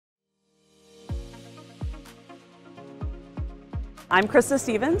I'm Krista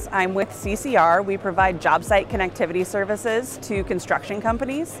Stevens. I'm with CCR. We provide job site connectivity services to construction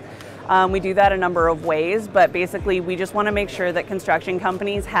companies. We do that a number of ways, but basically we just want to make sure that construction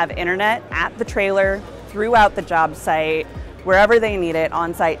companies have internet at the trailer, throughout the job site, wherever they need it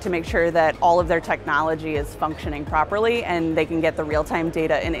on site, to make sure that all of their technology is functioning properly and they can get the real-time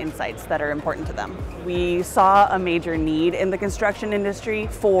data and insights that are important to them. We saw a major need in the construction industry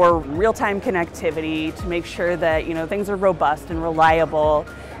for real-time connectivity to make sure that things are robust and reliable,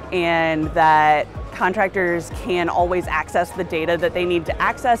 and that contractors can always access the data that they need to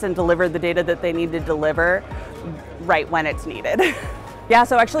access and deliver the data that they need to deliver right when it's needed. Yeah,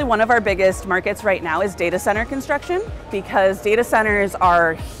 so actually one of our biggest markets right now is data center construction, because data centers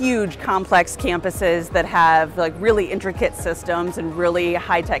are huge, complex campuses that have really intricate systems and really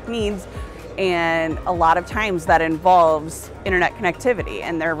high-tech needs, and a lot of times that involves internet connectivity,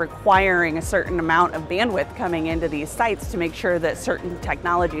 and they're requiring a certain amount of bandwidth coming into these sites to make sure that certain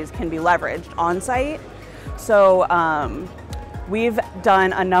technologies can be leveraged on site. So we've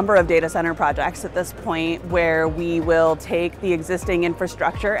done a number of data center projects at this point where we will take the existing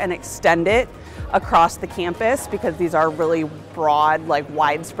infrastructure and extend it across the campus, because these are really broad,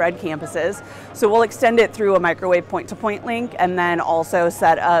 widespread campuses. So we'll extend it through a microwave point-to-point link, and then also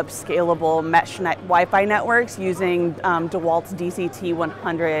set up scalable mesh Wi-Fi networks using DeWalt's DCT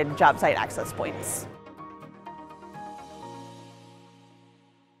 100 job site access points.